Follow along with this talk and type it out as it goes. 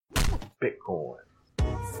Bitcoin.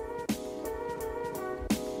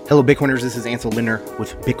 Hello, Bitcoiners. This is Ansel Lindner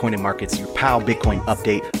with Bitcoin and Markets, your PoW Bitcoin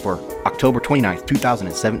update for October 29th,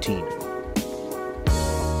 2017.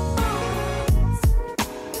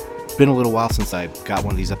 It's been a little while since I got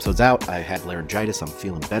one of these episodes out. I had laryngitis. I'm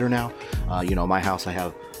feeling better now. My house, I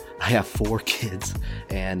have 4 kids,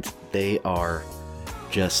 and they are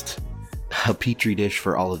just a petri dish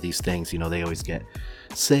for all of these things. They always get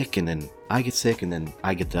sick, and then I get sick, and then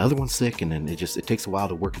I get the other one sick, and then it takes a while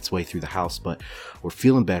to work its way through the house, but we're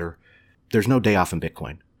feeling better. There's no day off in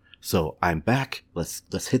Bitcoin. So I'm back.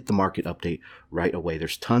 Let's hit the market update right away.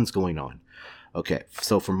 There's tons going on. Okay,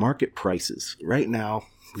 so for market prices, right now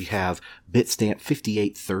we have Bitstamp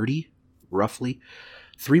 5830, roughly.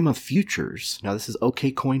 3-month futures. Now this is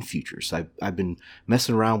OKCoin futures. I've been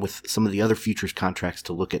messing around with some of the other futures contracts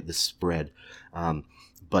to look at this spread.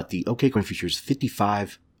 But the OKCoin futures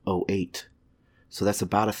 5508. So that's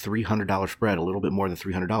about a $300 spread, a little bit more than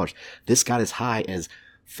 $300. This got as high as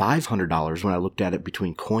 $500 when I looked at it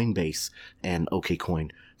between Coinbase and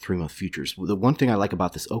OKCoin 3-month futures. The one thing I like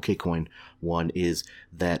about this OKCoin one is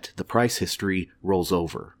that the price history rolls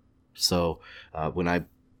over. So when I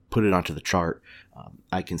put it onto the chart,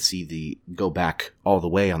 I can see go back all the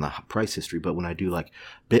way on the price history. But when I do like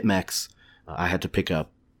BitMEX, I had to pick a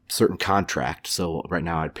certain contract. So right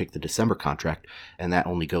now I'd pick the December contract, and that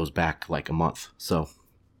only goes back like a month. So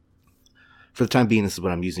for the time being, this is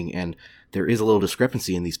what I'm using. And there is a little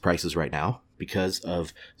discrepancy in these prices right now because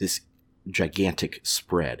of this gigantic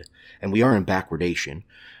spread. And we are in backwardation.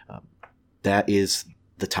 That is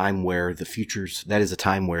the time where the futures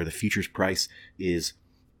price is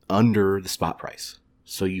under the spot price.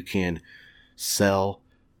 So you can sell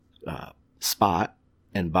spot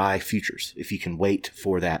and buy futures if you can wait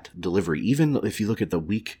for that delivery. Even if you look at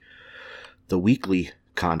the weekly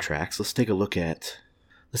contracts, let's take a look at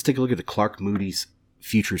the Clark Moody's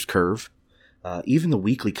futures curve. Even the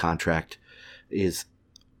weekly contract is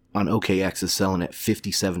on OKX is selling at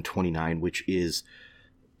 57.29, which is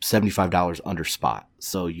 $75 under spot.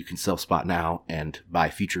 So you can sell spot now and buy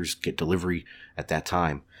futures, get delivery at that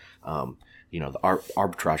time. The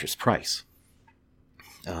arbitrage is price.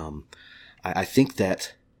 I think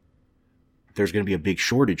that there's going to be a big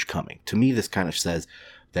shortage coming. To me, this kind of says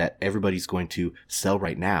that everybody's going to sell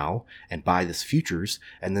right now and buy this futures,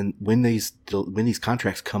 and then when these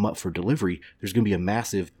contracts come up for delivery, there's going to be a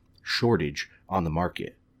massive shortage on the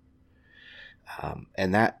market.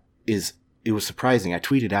 And it was surprising. I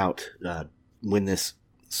tweeted out when this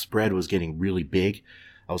spread was getting really big,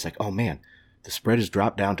 I was like, oh man, the spread has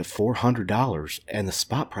dropped down to $400 and the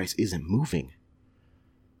spot price isn't moving.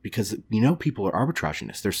 Because, people are arbitraging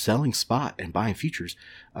this. They're selling spot and buying futures,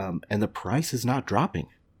 and the price is not dropping.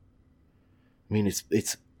 I mean,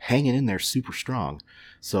 it's hanging in there super strong.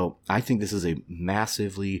 So I think this is a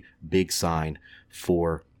massively big sign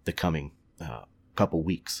for the coming couple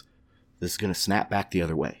weeks. This is going to snap back the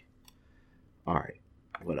other way. All right,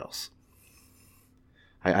 what else?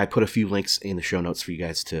 I put a few links in the show notes for you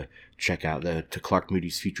guys to check out, to Clark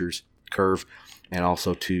Moody's futures curve, and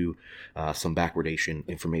also to some backwardation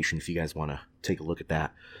information if you guys want to take a look at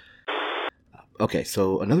that. Okay,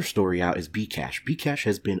 so another story out is Bcash. Bcash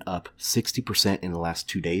has been up 60% in the last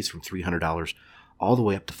 2 days, from $300 all the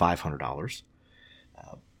way up to $500.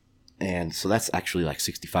 And so that's actually like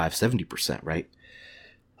 65-70%, right?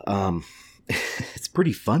 It's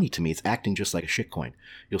pretty funny to me. It's acting just like a shitcoin.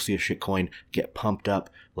 You'll see a shitcoin get pumped up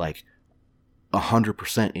like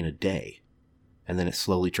 100% in a day, and then it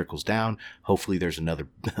slowly trickles down. Hopefully there's another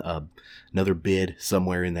bid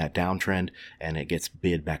somewhere in that downtrend, and it gets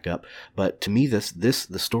bid back up. But to me, the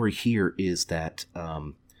story here is that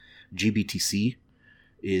GBTC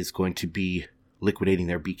is going to be liquidating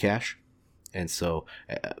their Bcash. And so,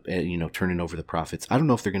 turning over the profits. I don't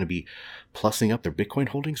know if they're going to be plussing up their Bitcoin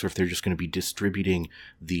holdings or if they're just going to be distributing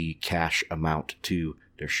the cash amount to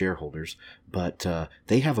their shareholders. But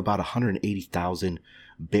they have about 180,000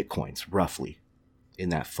 Bitcoins, roughly, in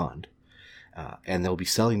that fund. And they'll be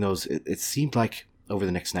selling those. It seemed like over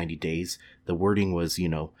the next 90 days, the wording was,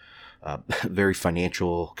 very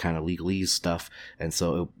financial kind of legalese stuff. And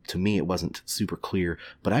so to me, it wasn't super clear,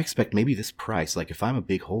 but I expect maybe this price, like if I'm a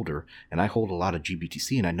big holder and I hold a lot of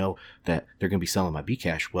GBTC and I know that they're going to be selling my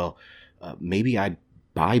Bcash, well, maybe I'd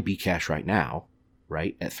buy Bcash right now,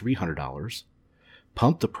 right, at $300,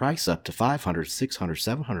 pump the price up to $500, $600,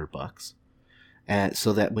 $700, and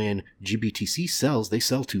so that when GBTC sells, they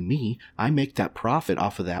sell to me. I make that profit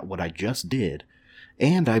off of that, what I just did,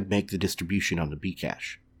 and I make the distribution on the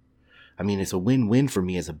Bcash. I mean, it's a win-win for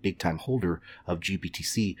me as a big-time holder of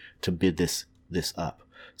GBTC to bid this up.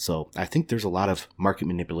 So I think there's a lot of market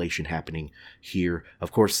manipulation happening here.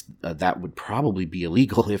 Of course, that would probably be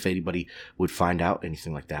illegal if anybody would find out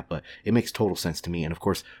anything like that, but it makes total sense to me. And of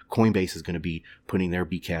course, Coinbase is going to be putting their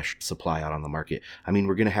Bcash supply out on the market. I mean,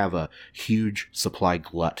 we're going to have a huge supply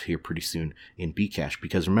glut here pretty soon in Bcash,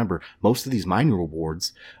 because remember, most of these mining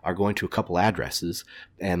rewards are going to a couple addresses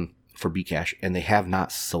and for Bcash, and they have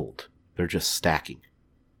not sold. They're just stacking.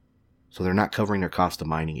 So they're not covering their cost of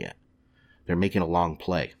mining yet. They're making a long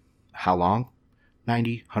play. How long?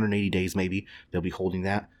 90, 180 days maybe. They'll be holding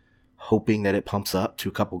that, hoping that it pumps up to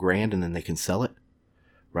a couple grand and then they can sell it,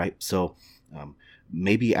 right? So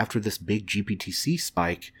maybe after this big GPTC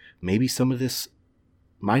spike, maybe some of this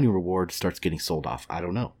mining reward starts getting sold off. I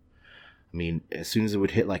don't know. I mean, as soon as it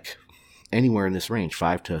would hit like anywhere in this range,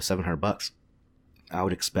 $500 to $700, I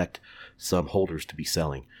would expect some holders to be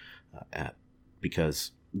selling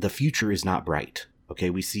because the future is not bright. Okay,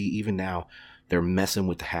 we see even now they're messing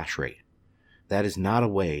with the hash rate. That is not a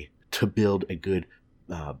way to build a good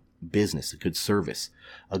business, a good service,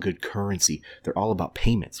 a good currency. They're all about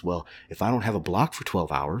payments. Well, if I don't have a block for 12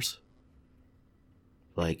 hours,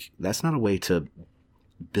 like that's not a way to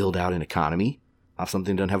build out an economy off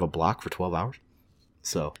something that doesn't have a block for 12 hours.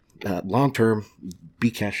 So long term,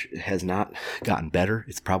 Bcash has not gotten better.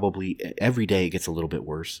 It's probably every day it gets a little bit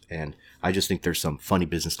worse. And I just think there's some funny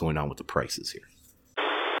business going on with the prices here.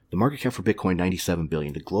 The market cap for Bitcoin, 97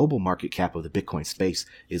 billion. The global market cap of the Bitcoin space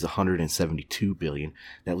is 172 billion.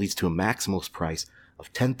 That leads to a maximalist price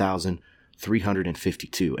of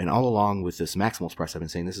 10,352. And all along with this maximalist price, I've been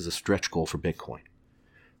saying this is a stretch goal for Bitcoin,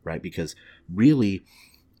 right? Because really,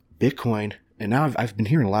 Bitcoin, and now I've been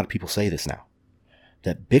hearing a lot of people say this now,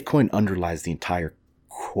 that Bitcoin underlies the entire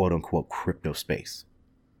quote unquote crypto space.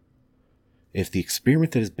 If the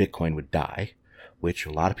experiment that is Bitcoin would die, which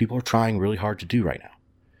a lot of people are trying really hard to do right now,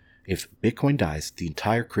 if Bitcoin dies, the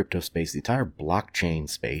entire crypto space, the entire blockchain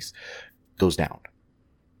space goes down,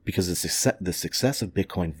 because the success of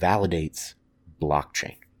Bitcoin validates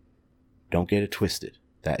blockchain. Don't get it twisted.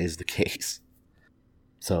 That is the case.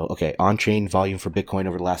 So, okay, on-chain volume for Bitcoin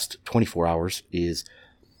over the last 24 hours is,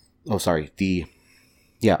 on-chain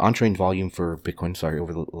volume for Bitcoin,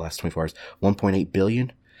 over the last 24 hours, 1.8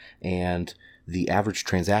 billion, and the average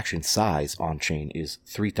transaction size on-chain is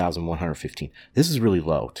 3,115. This is really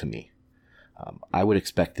low to me. I would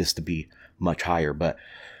expect this to be much higher, but,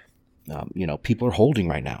 people are holding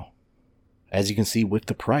right now. As you can see with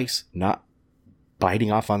the price not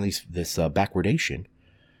biting off on this backwardation,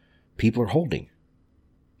 people are holding.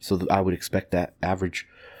 So I would expect that average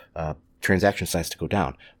transaction size to go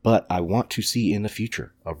down. But I want to see in the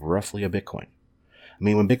future of roughly a Bitcoin. I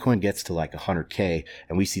mean, when Bitcoin gets to like 100K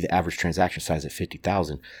and we see the average transaction size at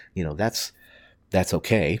 50,000, that's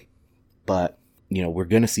okay. But, we're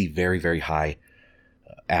going to see very, very high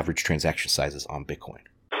average transaction sizes on Bitcoin.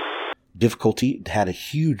 Difficulty had a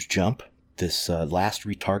huge jump. This last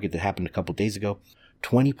retarget that happened a couple days ago,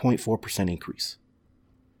 20.4% increase.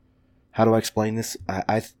 How do I explain this?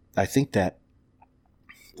 I think that,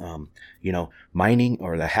 mining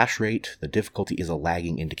or the hash rate, the difficulty is a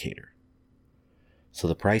lagging indicator. So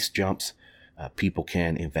the price jumps, people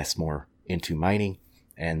can invest more into mining,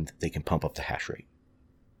 and they can pump up the hash rate.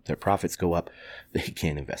 Their profits go up, they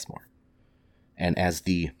can invest more. And as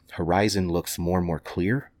the horizon looks more and more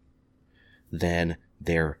clear, then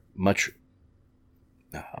they're much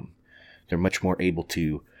more able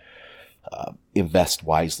to invest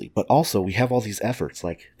wisely. But also, we have all these efforts,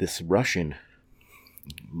 like this Russian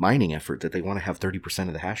mining effort that they want to have 30%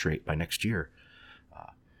 of the hash rate by next year.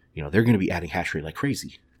 They're going to be adding hash rate like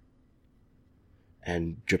crazy.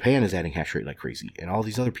 And Japan is adding hash rate like crazy. And all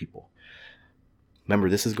these other people. Remember,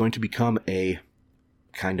 this is going to become a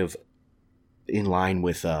kind of in line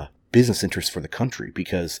with business interests for the country.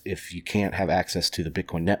 Because if you can't have access to the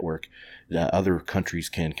Bitcoin network, the other countries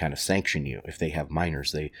can kind of sanction you. If they have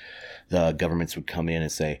miners, the governments would come in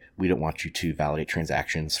and say, we don't want you to validate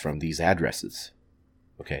transactions from these addresses.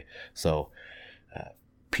 Okay, so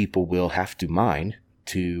people will have to mine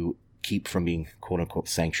to keep from being quote-unquote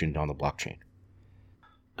sanctioned on the blockchain.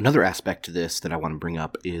 Another aspect to this that I want to bring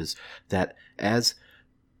up is that as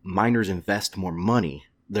miners invest more money,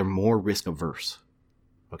 they're more risk averse.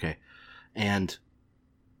 Okay, and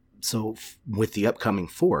so with the upcoming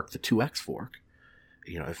fork, the 2x fork,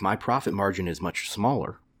 if my profit margin is much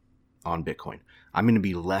smaller on Bitcoin, I'm going to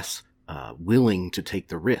be less willing to take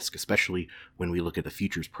the risk, especially when we look at the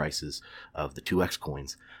futures prices of the 2x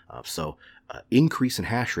coins. So increase in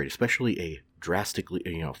hash rate, especially a drastically,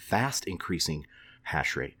 fast increasing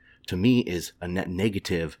hash rate, to me is a net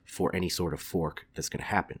negative for any sort of fork that's going to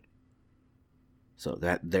happen. So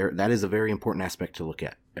that is a very important aspect to look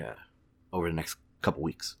at over the next couple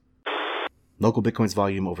weeks. Local Bitcoin's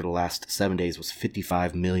volume over the last 7 days was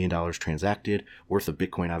 $55 million transacted, worth of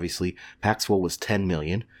Bitcoin, obviously. Paxful was $10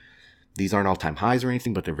 million. These aren't all-time highs or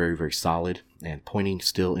anything, but they're very, very solid and pointing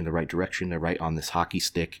still in the right direction. They're right on this hockey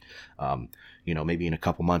stick. Maybe in a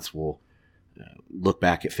couple months we'll look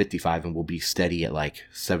back at 55 and we'll be steady at like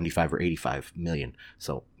 75 or 85 million.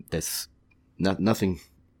 So that's nothing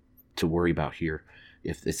to worry about here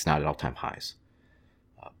if it's not at all-time highs.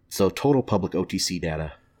 So total public OTC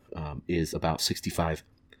data is about $65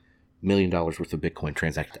 million worth of Bitcoin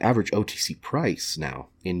transacted. The average OTC price now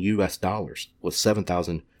in US dollars was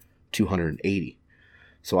 $7,280.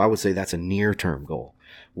 So I would say that's a near-term goal,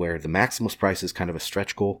 where the maximus price is kind of a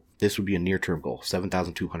stretch goal. This would be a near-term goal,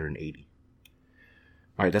 $7,280.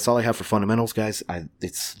 All right, that's all I have for fundamentals, guys.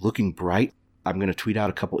 It's looking bright. I'm going to tweet out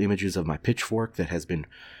a couple images of my pitchfork that has been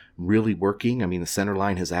really working. I mean, the center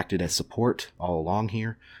line has acted as support all along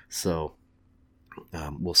here. So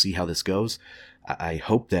we'll see how this goes. I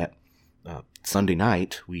hope that Sunday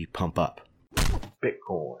night we pump up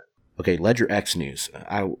Bitcoin. Okay, Ledger X news.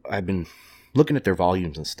 I've been looking at their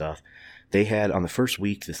volumes and stuff. They had on the first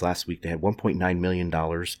week, this last week, they had $1.9 million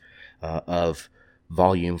of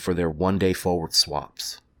volume for their one-day forward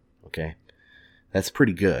swaps. Okay, that's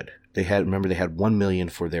pretty good. They had 1 million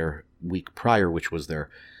for their week prior, which was their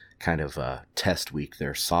kind of test week,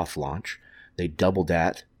 their soft launch. They doubled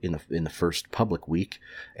that in the first public week,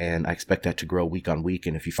 and I expect that to grow week on week.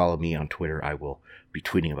 And if you follow me on Twitter, I will be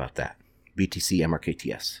tweeting about that. BTC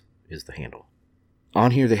MRKTS is the handle.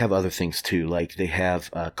 On here, they have other things too, like they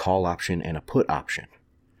have a call option and a put option,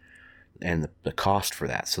 and the cost for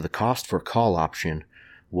that. So the cost for a call option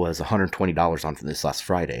was $120 on this last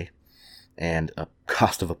Friday, and a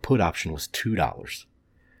cost of a put option was $2.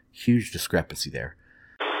 Huge discrepancy there.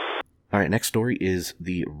 All right, next story is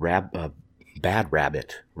the Bad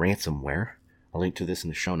Rabbit ransomware. I'll link to this in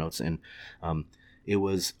the show notes. And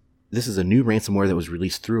this is a new ransomware that was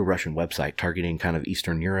released through a Russian website targeting kind of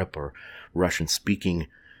Eastern Europe or Russian-speaking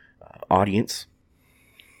audience.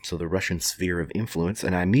 So the Russian sphere of influence.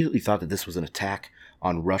 And I immediately thought that this was an attack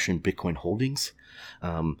on Russian Bitcoin holdings.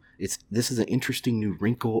 This is an interesting new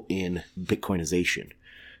wrinkle in Bitcoinization.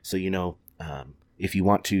 So, if you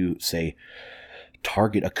want to, say,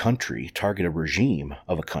 target a regime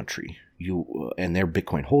of a country, and their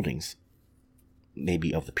Bitcoin holdings,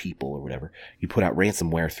 maybe of the people or whatever, you put out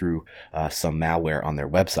ransomware through some malware on their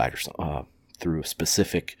website or through a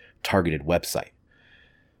specific targeted website.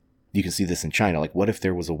 You can see this in China. Like, what if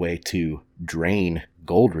there was a way to drain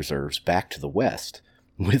gold reserves back to the West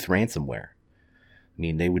with ransomware? I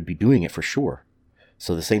mean, they would be doing it for sure.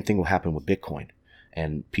 So the same thing will happen with Bitcoin,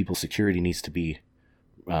 and people's security needs to be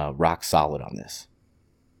rock solid on this.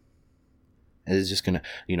 And it's just gonna,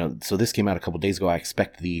 so this came out a couple days ago. I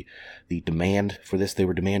expect the demand for this. They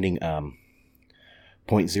were demanding 0.05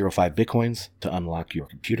 Bitcoins to unlock your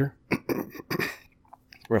computer.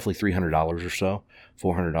 Roughly $300 or so,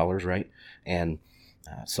 $400, right? And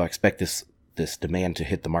so I expect this demand to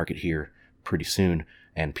hit the market here pretty soon.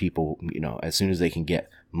 And people, as soon as they can get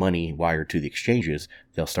money wired to the exchanges,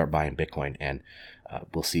 they'll start buying Bitcoin, and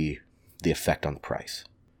we'll see the effect on the price.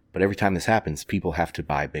 But every time this happens, people have to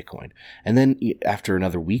buy Bitcoin. And then after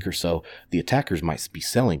another week or so, the attackers might be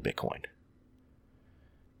selling Bitcoin.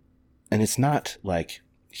 And it's not like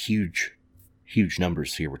huge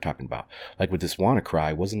numbers here we're talking about. Like with this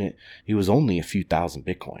WannaCry, wasn't it? It was only a few thousand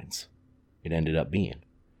Bitcoins it ended up being.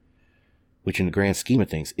 Which in the grand scheme of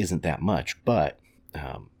things isn't that much. But,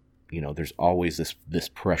 there's always this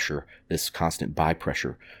pressure, this constant buy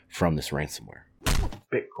pressure from this ransomware.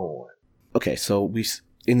 Bitcoin. Okay, so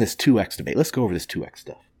in this 2x debate, let's go over this 2x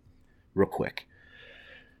stuff real quick.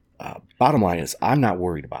 Bottom line is, I'm not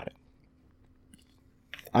worried about it.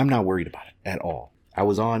 I'm not worried about it at all. I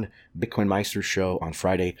was on Bitcoin Meister's show on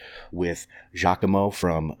Friday with Giacomo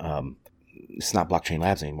from, it's not Blockchain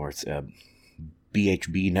Labs anymore, it's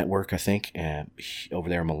BHB Network, I think, over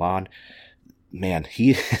there in Milan. Man,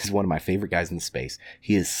 he is one of my favorite guys in the space.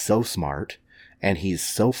 He is so smart, and he is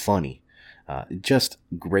so funny. Just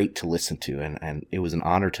great to listen to, and it was an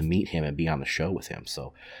honor to meet him and be on the show with him,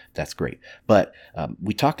 so that's great. But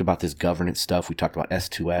we talked about this governance stuff, we talked about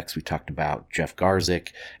S2X, we talked about Jeff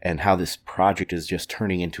Garzik, and how this project is just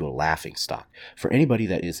turning into a laughingstock. For anybody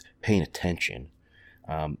that is paying attention,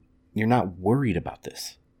 you're not worried about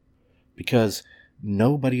this, because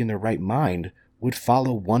nobody in their right mind would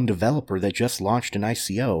follow one developer that just launched an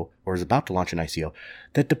ICO, or is about to launch an ICO,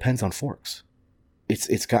 that depends on forks.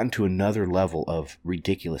 It's gotten to another level of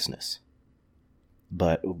ridiculousness.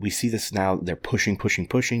 But we see this now. They're pushing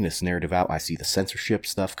this narrative out. I see the censorship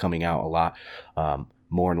stuff coming out a lot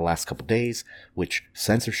more in the last couple days, which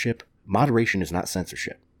moderation is not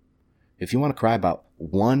censorship. If you want to cry about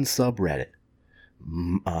one subreddit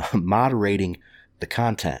moderating the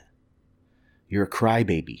content, you're a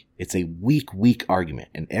crybaby. It's a weak argument.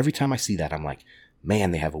 And every time I see that, I'm like,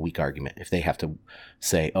 man, they have a weak argument if they have to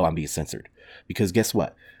say, oh, I'm being censored. Because guess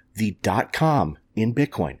what? The .com in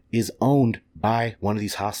Bitcoin is owned by one of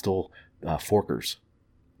these hostile forkers,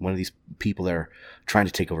 one of these people that are trying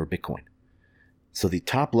to take over Bitcoin. So the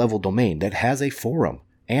top level domain that has a forum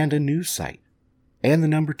and a news site and the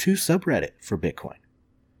number 2 subreddit for Bitcoin,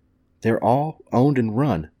 they're all owned and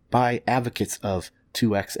run by advocates of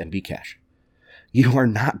 2x and Bcash. You are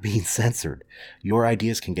not being censored. Your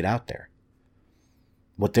ideas can get out there.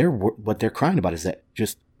 What they're crying about is that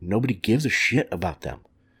just nobody gives a shit about them.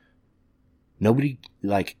 Nobody's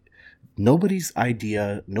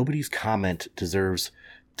idea, nobody's comment deserves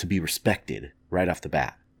to be respected right off the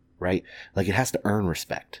bat, right? Like, it has to earn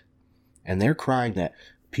respect. And they're crying that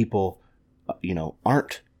people,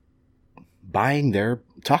 aren't buying their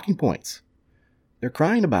talking points. They're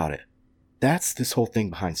crying about it. That's this whole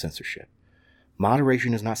thing behind censorship.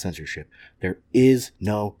 Moderation is not censorship. There is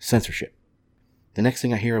no censorship. The next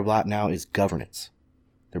thing I hear a lot now is governance.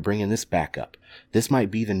 They're bringing this back up. This might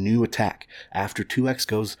be the new attack. After 2x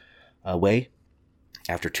goes away,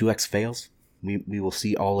 after 2x fails, we will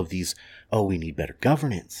see all of these, we need better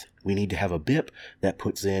governance. We need to have a BIP that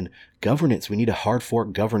puts in governance. We need a hard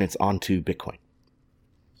fork governance onto Bitcoin.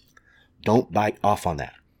 Don't bite off on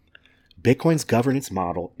that. Bitcoin's governance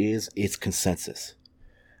model is its consensus.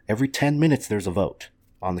 Every 10 minutes there's a vote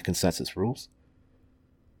on the consensus rules.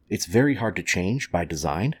 It's very hard to change by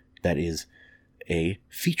design. That is a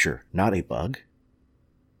feature, not a bug.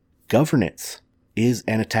 Governance is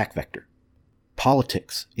an attack vector.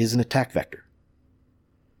 Politics is an attack vector.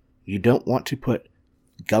 You don't want to put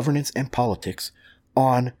governance and politics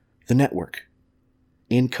on the network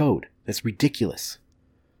in code. That's ridiculous.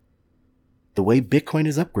 The way Bitcoin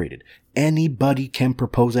is upgraded, anybody can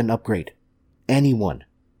propose an upgrade. Anyone.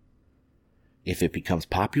 If it becomes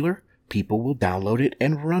popular, people will download it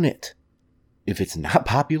and run it. If it's not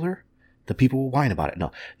popular, the people will whine about it.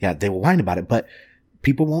 No, yeah, they will whine about it, but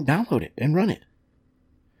people won't download it and run it.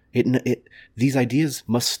 These ideas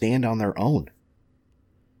must stand on their own.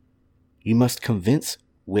 You must convince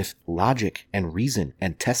with logic and reason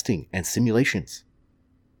and testing and simulations.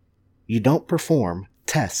 You don't perform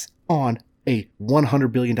tests on a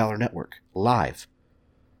 $100 billion network live.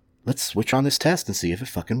 Let's switch on this test and see if it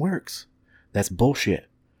fucking works. That's bullshit.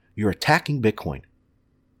 You're attacking Bitcoin.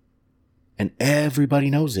 And everybody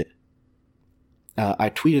knows it.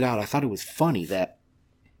 I tweeted out, I thought it was funny that,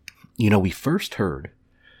 we first heard,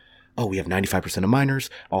 we have 95% of miners,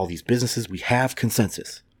 all these businesses, we have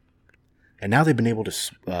consensus. And now they've been able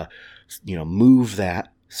to, move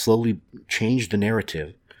that, slowly change the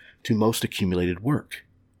narrative to most accumulated work.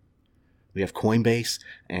 We have Coinbase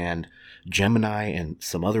and Gemini and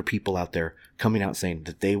some other people out there coming out saying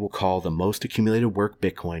that they will call the most accumulated work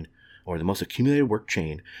Bitcoin, or the most accumulated work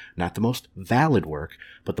chain, not the most valid work,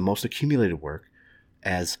 but the most accumulated work,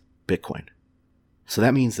 as Bitcoin. So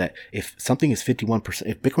that means that if something is 51%,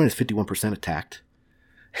 if Bitcoin is 51% attacked,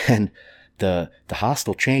 and the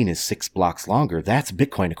hostile chain is 6 blocks longer, that's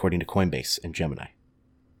Bitcoin according to Coinbase and Gemini.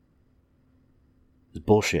 It's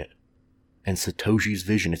bullshit. And Satoshi's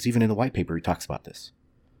vision, it's even in the white paper, he talks about this.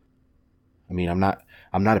 I mean, I'm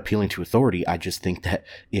not appealing to authority. I just think that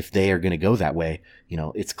if they are going to go that way,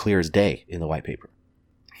 it's clear as day in the white paper.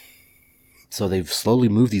 So they've slowly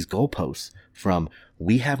moved these goalposts from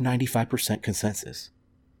we have 95% consensus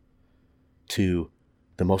to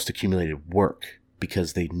the most accumulated work,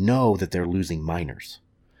 because they know that they're losing miners.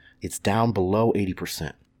 It's down below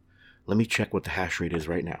 80%. Let me check what the hash rate is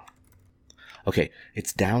right now. Okay,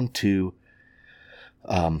 it's down to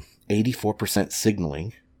 84%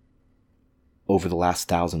 signaling over the last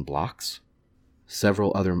 1,000 blocks.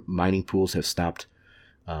 Several other mining pools have stopped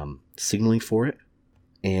signaling for it.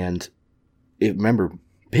 And remember,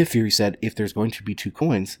 Bitfury said if there's going to be 2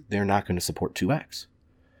 coins, they're not going to support 2x.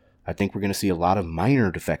 I think we're going to see a lot of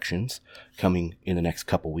miner defections coming in the next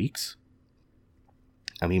couple weeks.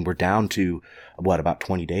 I mean, we're down to, about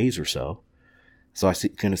 20 days or so. So I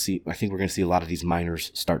think we're going to see a lot of these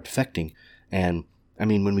miners start defecting. And I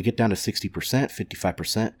mean, when we get down to 60%,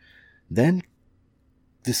 55%, then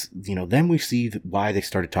then we see why they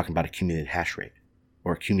started talking about accumulated hash rate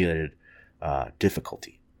or accumulated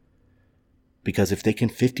difficulty. Because if they can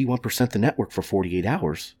 51% the network for 48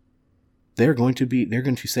 hours, they're going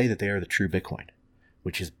to say that they are the true Bitcoin,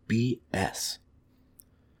 which is BS.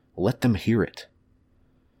 let them hear it.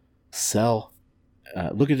 Sell.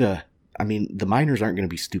 Look at the miners aren't going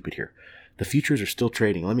to be stupid here. The futures are still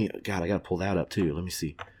trading. I got to pull that up too. Let me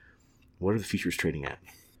see. What are the futures trading at?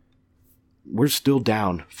 We're still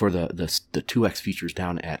down for the 2x futures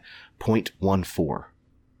down at 0.14.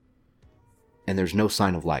 And there's no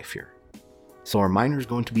sign of life here. So are miners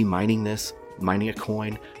going to be mining a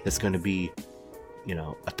coin that's going to be,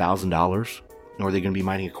 $1,000? Or are they going to be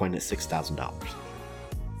mining a coin that's $6,000?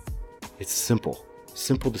 It's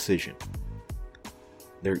simple decision.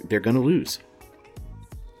 They're going to lose.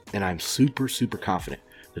 And I'm super, super confident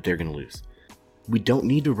that they're going to lose. We don't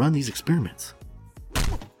need to run these experiments.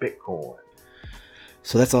 Bitcoin.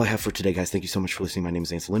 So that's all I have for today, guys. Thank you so much for listening. My name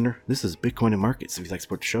is Ansel Linder. This is Bitcoin and Markets. If you'd like to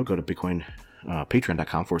support the show, go to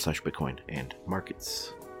patreon.com/Bitcoin and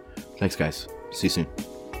Markets. Thanks, guys. See you soon.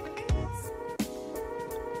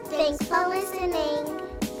 Thanks for listening.